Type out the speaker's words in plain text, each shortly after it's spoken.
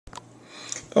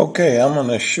Okay, I'm going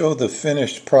to show the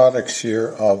finished products here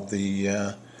of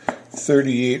the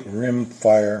 38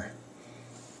 rimfire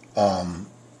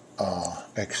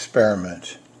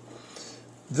experiment.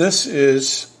 This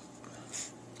is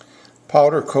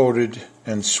powder coated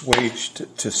and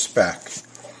swaged to spec,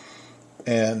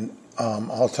 and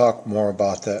I'll talk more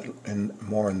about that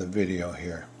more in the video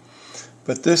here.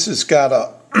 But this has got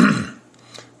a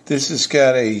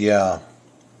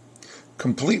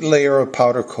complete layer of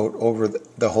powder coat over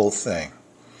the whole thing.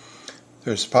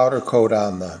 There's powder coat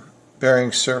on the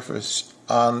bearing surface.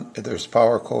 There's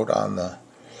powder coat on the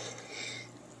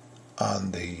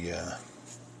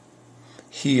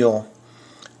heel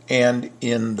and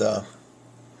in the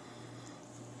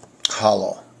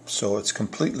hollow. So it's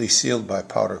completely sealed by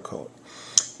powder coat.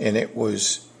 And it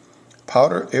was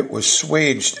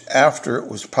swaged after it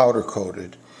was powder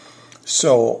coated.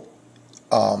 So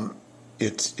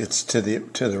it's to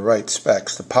the right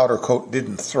specs. The powder coat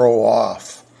didn't throw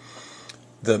off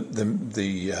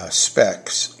the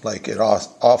specs like it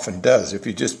often does. If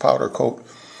you just powder coat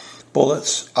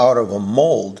bullets out of a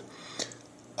mold,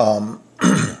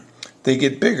 they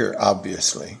get bigger,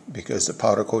 obviously, because the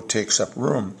powder coat takes up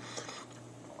room.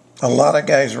 A lot of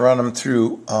guys run them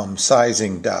through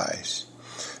sizing dies,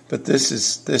 but this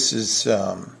is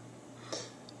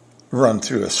run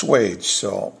through a swage,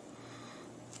 so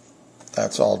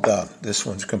that's all done. This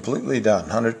one's completely done.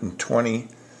 120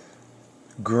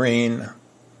 grain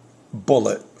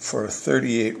bullet for a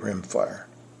 38 rimfire.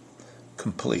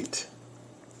 Complete.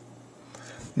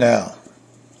 Now,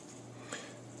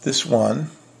 this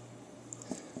one,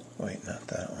 wait, not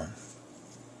that one.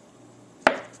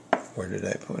 Where did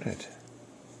I put it?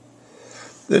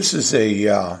 This is a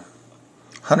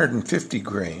 150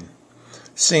 grain.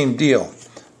 Same deal,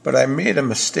 but I made a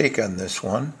mistake on this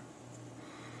one.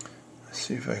 Let's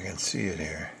see if I can see it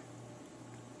here.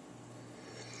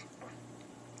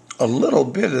 A little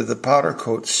bit of the powder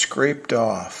coat scraped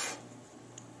off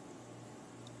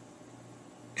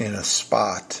in a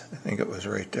spot. I think it was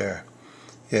right there.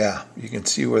 Yeah, you can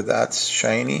see where that's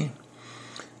shiny.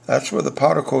 That's where the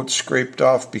powder coat scraped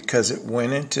off because it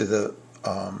went into the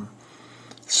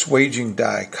swaging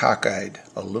die cockeyed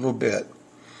a little bit.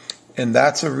 And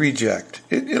that's a reject.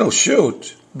 It'll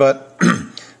shoot, but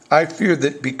I fear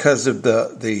that because of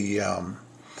the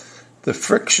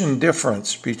friction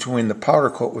difference between the powder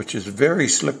coat, which is very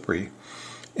slippery,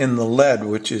 and the lead,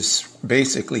 which is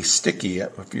basically sticky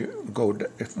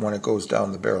when it goes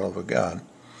down the barrel of a gun,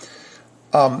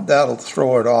 that'll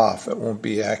throw it off. It won't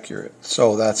be accurate.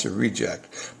 So that's a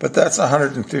reject. But that's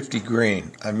 150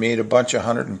 grain. I made a bunch of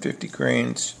 150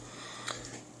 grains,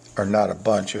 or not a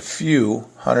bunch, a few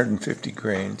 150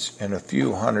 grains and a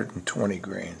few 120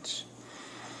 grains.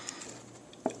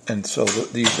 And so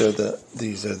these are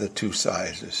the two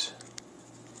sizes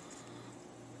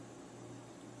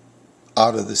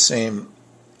out of the same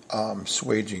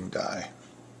swaging die.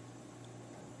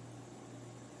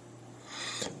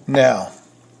 Now,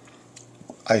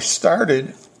 I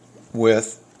started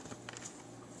with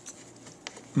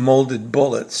molded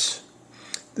bullets.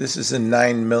 This is a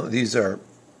 9mm. These are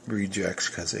rejects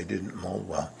because they didn't mold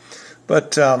well.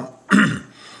 But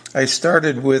I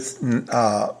started with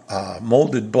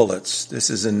molded bullets. This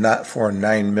is for a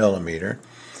 9mm.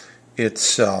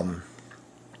 It's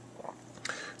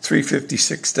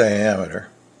 356 diameter,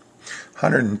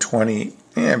 120,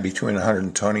 and between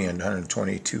 120 and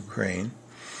 122 grain.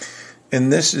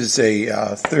 And this is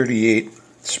a 38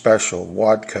 special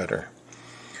wad cutter,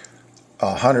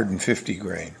 150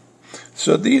 grain.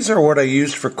 So these are what I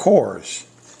used for cores.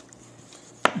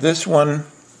 This one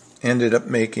ended up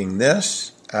making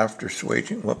this after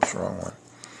swaging. Whoops, wrong one.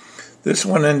 This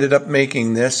one ended up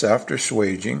making this after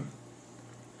swaging.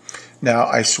 Now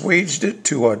I swaged it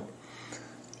to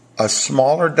a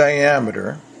smaller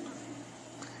diameter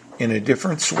in a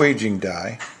different swaging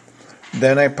die.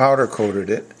 Then I powder coated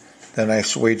it. Then I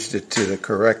swaged it to the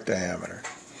correct diameter.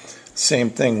 Same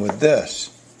thing with this.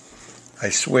 I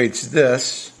swaged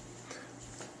this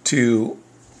to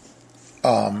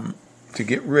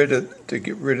get rid of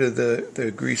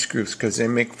the grease grooves, because they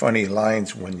make funny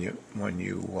lines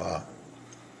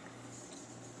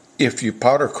if you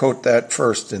powder coat that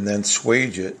first and then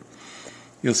swage it,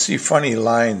 you'll see funny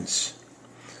lines.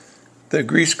 The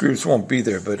grease grooves won't be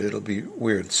there, but it'll be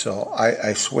weird. So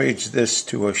I swaged this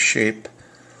to a shape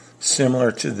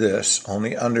similar to this,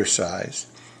 only undersized,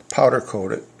 powder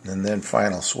coat it, and then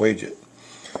final swage it.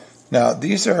 Now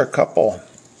these are a couple.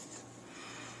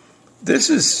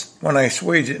 This is when I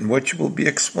swage it, and which will be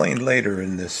explained later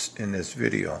in this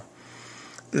video.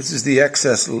 This is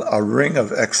a ring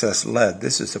of excess lead.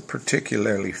 This is a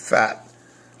particularly fat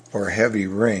or heavy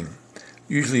ring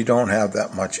usually don't have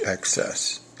that much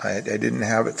excess. I didn't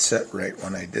have it set right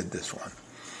when I did this one.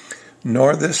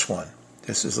 Nor this one.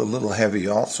 This is a little heavy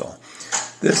also.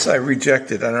 This I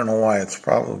rejected. I don't know why. It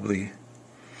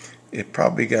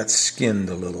probably got skinned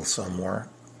a little somewhere.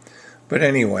 But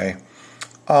anyway,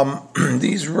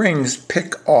 these rings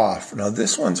pick off. Now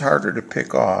this one's harder to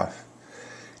pick off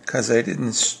because I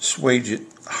didn't swage it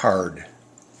hard.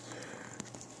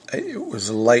 It was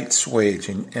a light swage,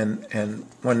 and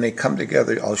when they come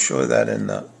together, I'll show that in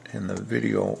the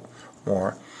video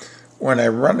more. When I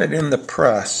run it in the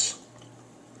press,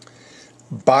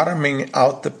 bottoming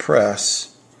out the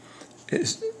press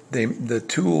is the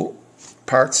two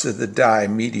parts of the die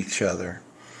meet each other,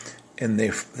 and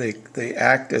they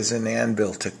act as an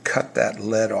anvil to cut that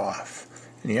lead off.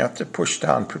 And you have to push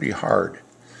down pretty hard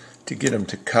to get them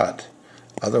to cut.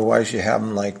 Otherwise, you have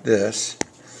them like this,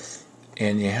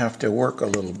 and you have to work a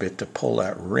little bit to pull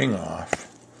that ring off.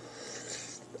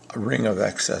 A ring of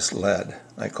excess lead.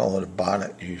 I call it a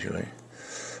bonnet usually.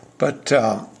 But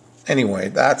anyway,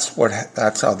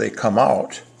 that's how they come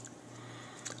out.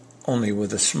 Only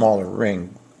with a smaller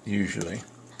ring usually,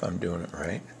 if I'm doing it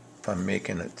right. If I'm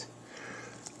making it,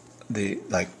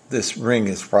 like this ring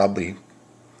is probably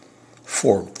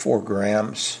 4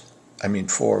 grams. I mean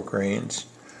 4 grains.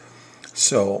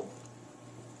 So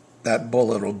that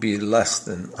bullet will be less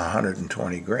than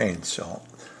 120 grains. So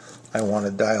I want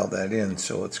to dial that in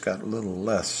so it's got a little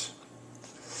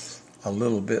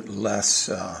bit less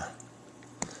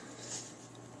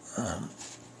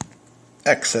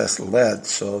excess lead,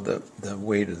 so the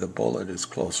weight of the bullet is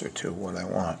closer to what I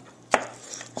want.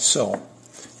 So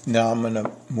now I'm going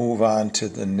to move on to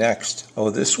the next. Oh,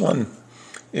 this one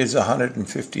is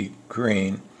 150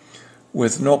 grain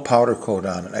with no powder coat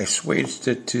on it. I swaged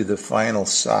it to the final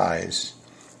size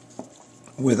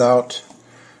without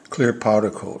clear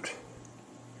powder coat.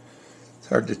 It's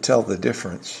hard to tell the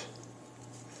difference.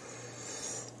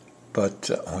 But,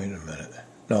 wait a minute.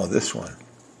 No, this one.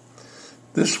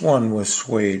 This one was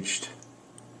swaged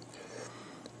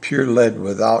pure lead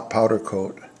without powder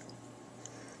coat.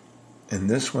 And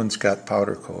this one's got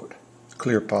powder coat,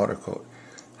 clear powder coat.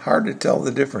 Hard to tell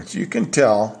the difference. You can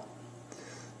tell,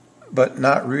 but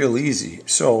not real easy.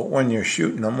 So when you're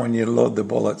shooting them, when you load the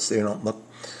bullets, they don't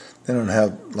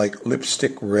have like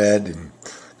lipstick red and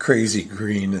crazy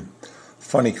green and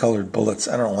funny colored bullets.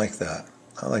 I don't like that.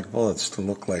 I like bullets to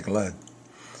look like lead.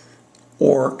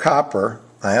 Or copper.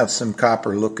 I have some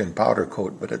copper looking powder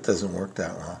coat, but it doesn't work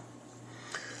that well.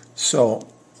 So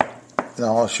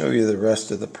now I'll show you the rest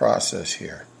of the process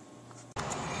here.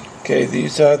 Okay,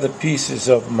 these are the pieces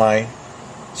of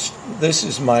this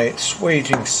is my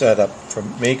swaging setup for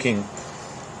making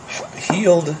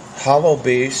heeled hollow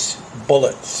base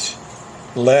bullets.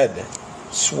 Lead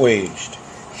swaged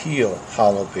heel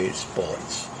hollow base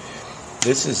bullets.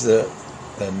 This is the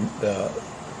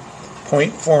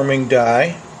point forming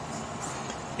die,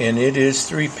 and it is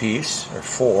 3-piece or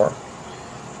 4.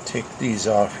 Take these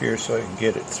off here so I can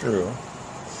get it through.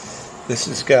 This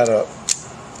has got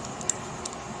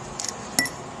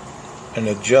an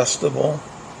adjustable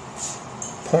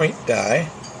point die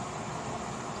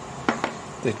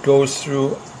that goes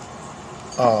through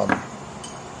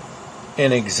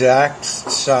an exact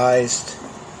sized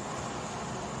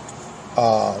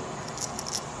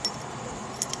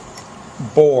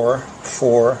bore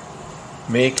for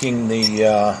making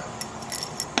the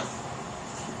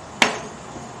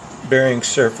bearing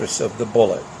surface of the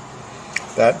bullet.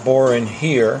 That bore in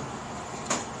here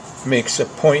makes a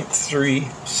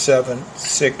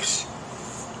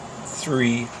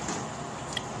 .3763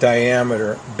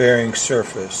 diameter bearing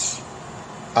surface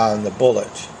on the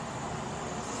bullet.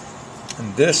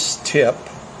 And this tip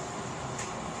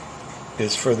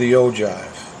is for the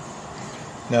ogive.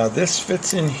 Now this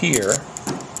fits in here,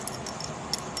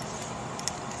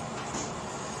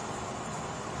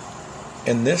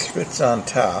 and this fits on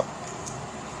top.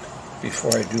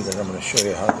 Before I do that, I'm going to show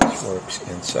you how this works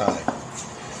inside.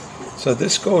 So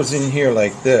this goes in here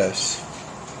like this,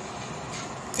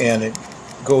 and it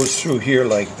goes through here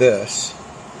like this,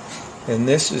 and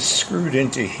this is screwed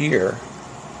into here,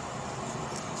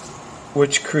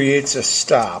 which creates a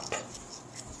stop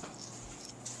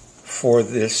for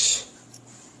this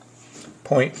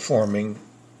point forming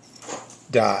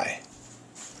die.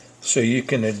 So you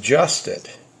can adjust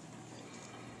it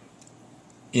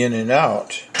in and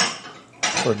out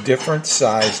for different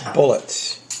sized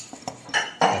bullets.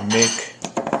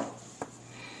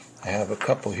 I have a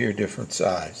couple here different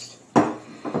sized.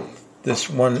 This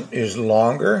one is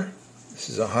longer. This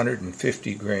is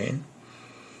 150 grain.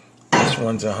 This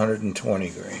one's 120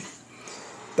 grain.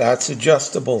 That's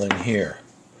adjustable in here.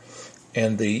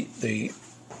 And the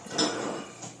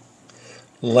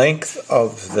length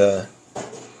of the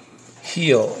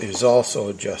heel is also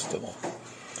adjustable.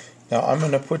 Now I'm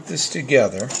going to put this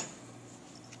together.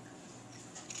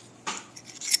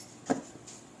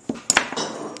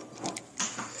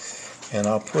 And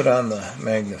I'll put on the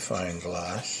magnifying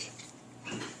glass. I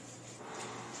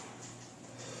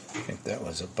think that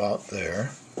was about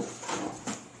there.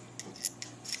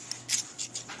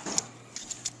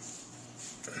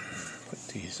 Put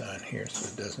these on here so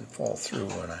it doesn't fall through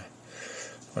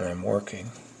when I'm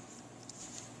working.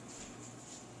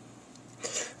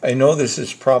 I know this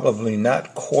is probably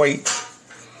not quite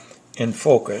in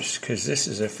focus because this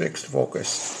is a fixed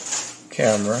focus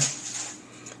camera.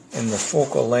 And the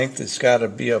focal length has got to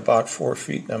be about 4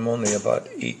 feet, and I'm only about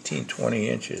 18, 20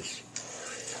 inches.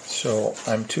 So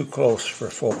I'm too close for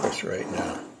focus right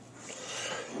now.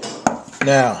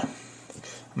 Now,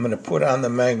 I'm going to put on the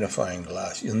magnifying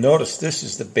glass. You'll notice this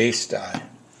is the base die.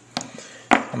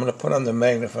 I'm going to put on the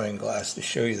magnifying glass to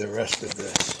show you the rest of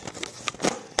this.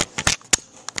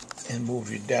 And move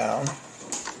you down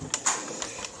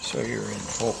so you're in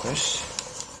focus.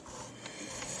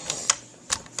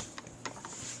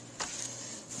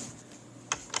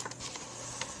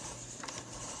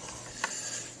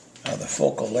 Now the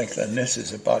focal length on this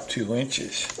is about 2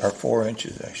 inches, or 4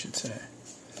 inches I should say.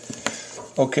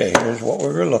 Okay, here's what we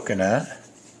were looking at.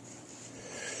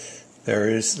 There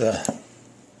is the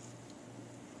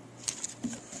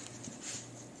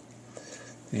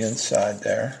inside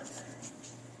there.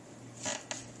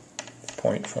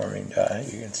 Point forming die.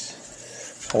 You can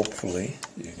hopefully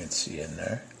you can see in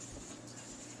there.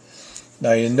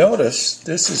 Now you notice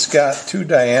this has got two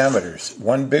diameters.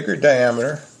 One bigger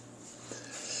diameter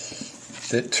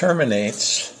that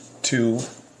terminates to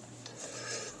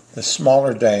the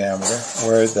smaller diameter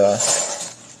where the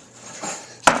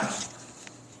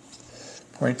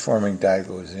point forming die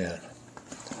goes in,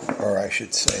 or I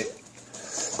should say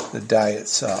the die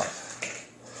itself.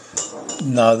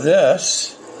 Now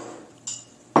this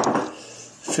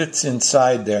fits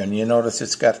inside there, and you notice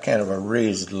it's got kind of a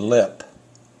raised lip.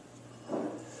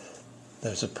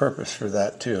 There's a purpose for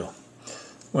that too.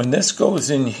 When this goes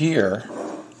in here,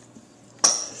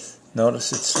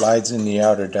 notice it slides in the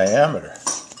outer diameter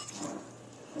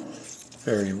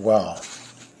very well.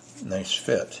 Nice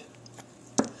fit.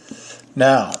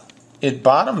 Now, it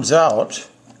bottoms out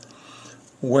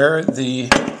where the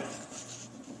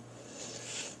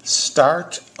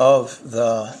start of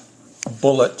the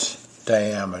bullet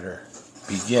diameter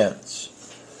begins.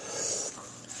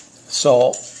 So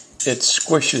it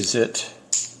squishes it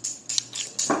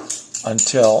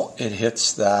until it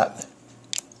hits that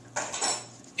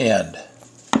end.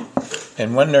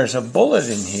 And when there's a bullet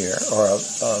in here, or a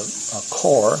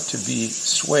core to be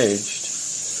swaged,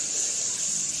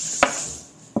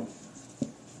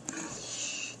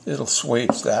 it'll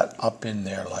swage that up in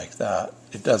there like that.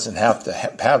 It doesn't have to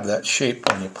have that shape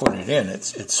when you put it in.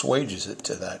 It swages it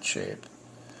to that shape.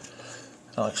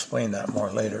 I'll explain that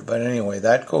more later. But anyway,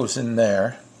 that goes in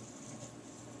there.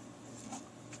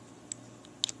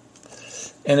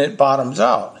 And it bottoms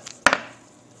out.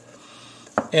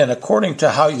 And according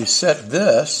to how you set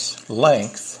this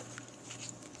length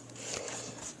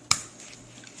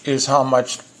is how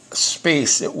much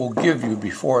space it will give you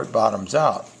before it bottoms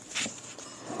out.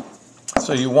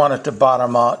 So you want it to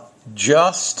bottom out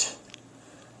just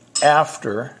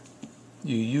after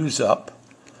you use up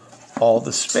all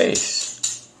the space.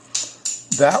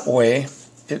 That way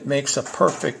it makes a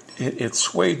perfect, it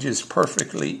swages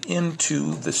perfectly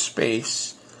into the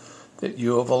space that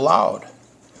you have allowed.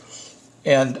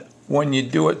 And when you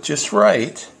do it just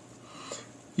right,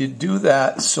 you do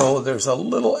that so there's a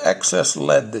little excess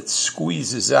lead that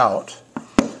squeezes out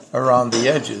around the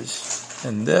edges.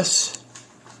 And this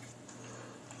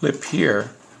lip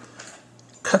here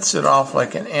cuts it off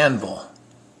like an anvil,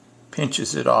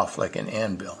 pinches it off like an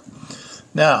anvil.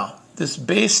 Now, this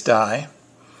base die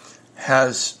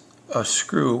has a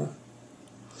screw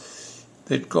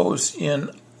that goes in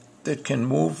that can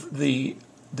move the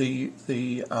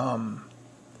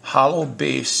hollow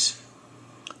base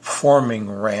forming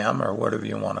ram, or whatever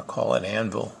you want to call it,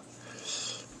 anvil.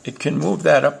 It can move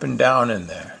that up and down in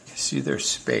there. You see there's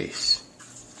space.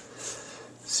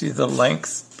 See the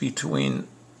length between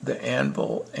the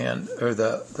anvil and, or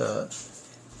the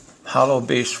hollow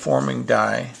base forming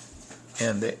die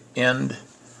and the end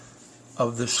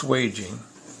of the swaging.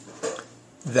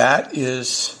 That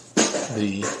is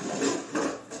the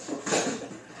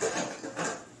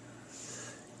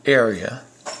area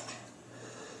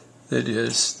that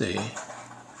is the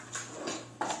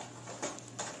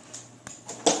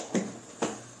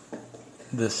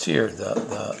this here,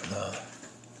 the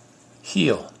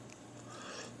heel.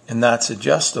 And that's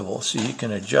adjustable, so you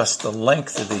can adjust the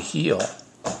length of the heel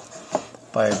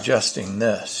by adjusting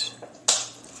this.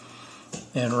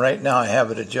 And right now I have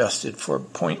it adjusted for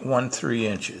 0.13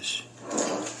 inches.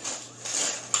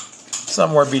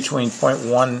 Somewhere between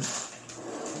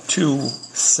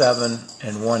 0.127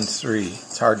 and 1.3.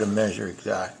 It's hard to measure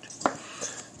exact.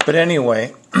 But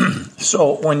anyway,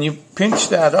 so when you pinch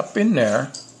that up in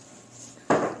there,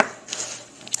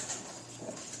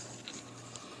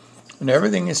 and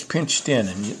everything is pinched in,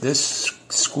 and this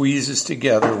squeezes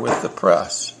together with the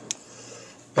press.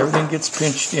 Everything gets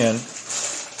pinched in.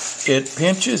 It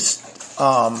pinches,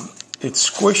 it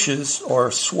squishes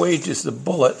or swages the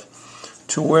bullet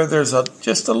to where there's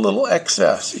just a little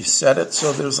excess. You set it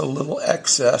so there's a little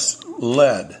excess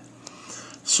lead.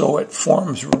 So it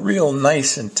forms real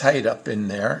nice and tight up in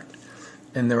there,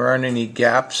 and there aren't any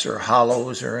gaps or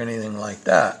hollows or anything like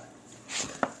that.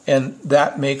 And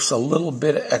that makes a little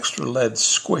bit of extra lead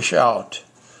squish out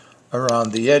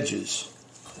around the edges,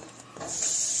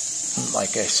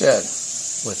 like I said,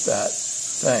 with that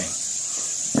thing.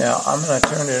 Now I'm going to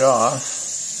turn it off,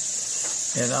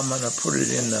 and I'm going to put it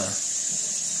in the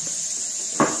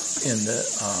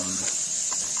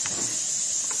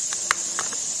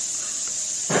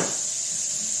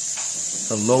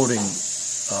loading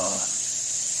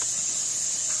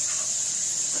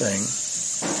thing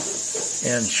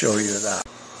and show you that.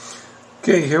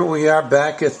 Okay, here we are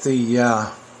back at the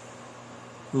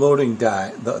loading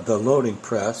die, the loading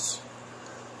press.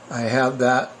 I have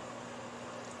that.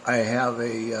 I have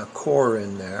a core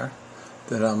in there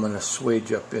that I'm going to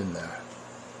swage up in there.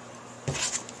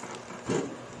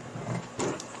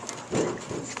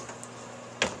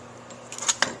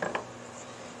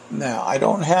 Now, I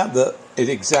don't have it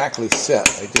exactly set.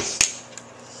 I just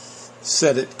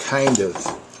set it kind of.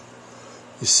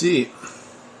 You see,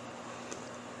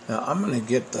 now I'm going to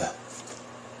get the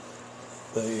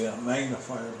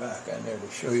magnifier back on there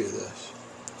to show you this.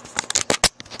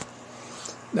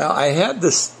 Now, I had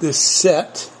this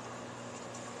set.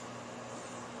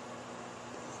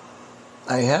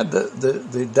 I had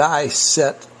the die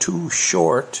set too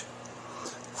short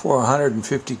for a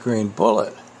 150 grain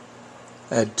bullet.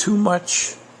 I had too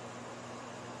much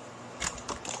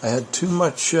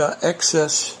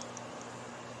excess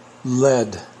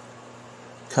lead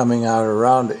coming out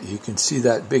around it. You can see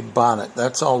that big bonnet.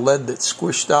 That's all lead that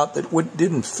squished out that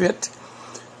didn't fit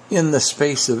in the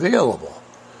space available.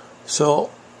 So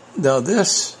now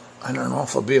this, I don't know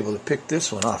if I'll be able to pick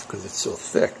this one off because it's so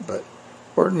thick, but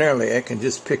ordinarily I can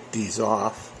just pick these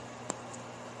off.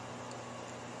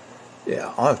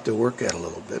 Yeah, I'll have to work at it a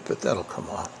little bit, but that'll come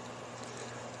off.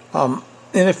 And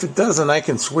if it doesn't, I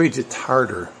can swage it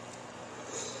harder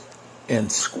and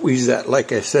squeeze that,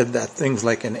 like I said, that thing's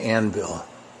like an anvil.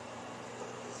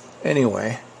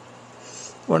 Anyway,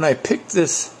 when I pick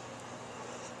this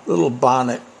little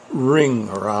bonnet ring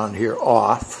around here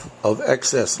off of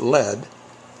excess lead,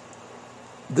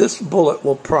 this bullet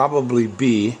will probably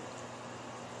be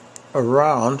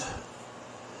around,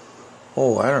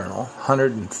 I don't know,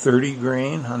 130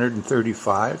 grain,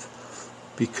 135,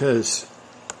 because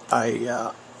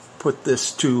I put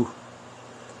this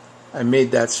I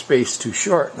made that space too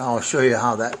short. Now I'll show you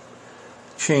how that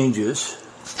changes.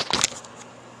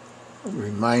 I'll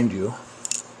remind you,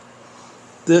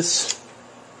 this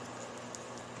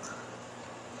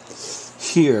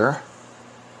here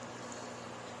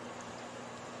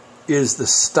is the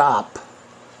stop.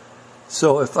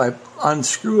 So if I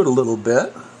unscrew it a little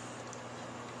bit,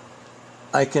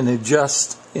 I can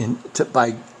adjust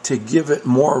to give it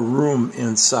more room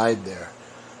inside there.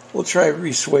 We'll try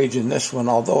re-swaging this one,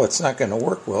 although it's not going to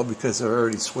work well because I've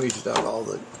already swaged out all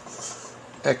the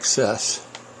excess.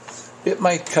 It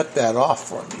might cut that off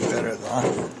for me better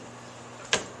though.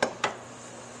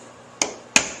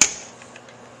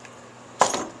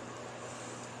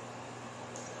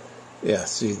 Yeah,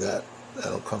 see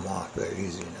that'll come off very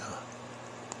easy now.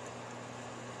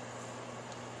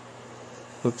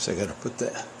 Oops, I gotta put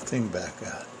that thing back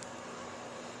on.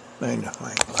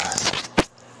 Magnifying glass.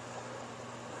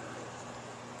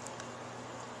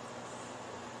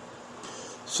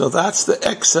 So that's the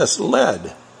excess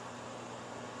lead,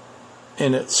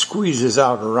 and it squeezes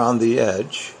out around the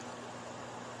edge.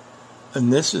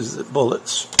 And this is the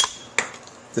bullets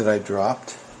that I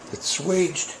dropped. It's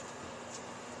swaged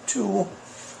to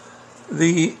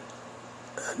the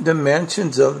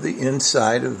dimensions of the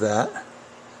inside of that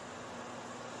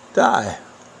die.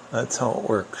 That's how it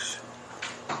works.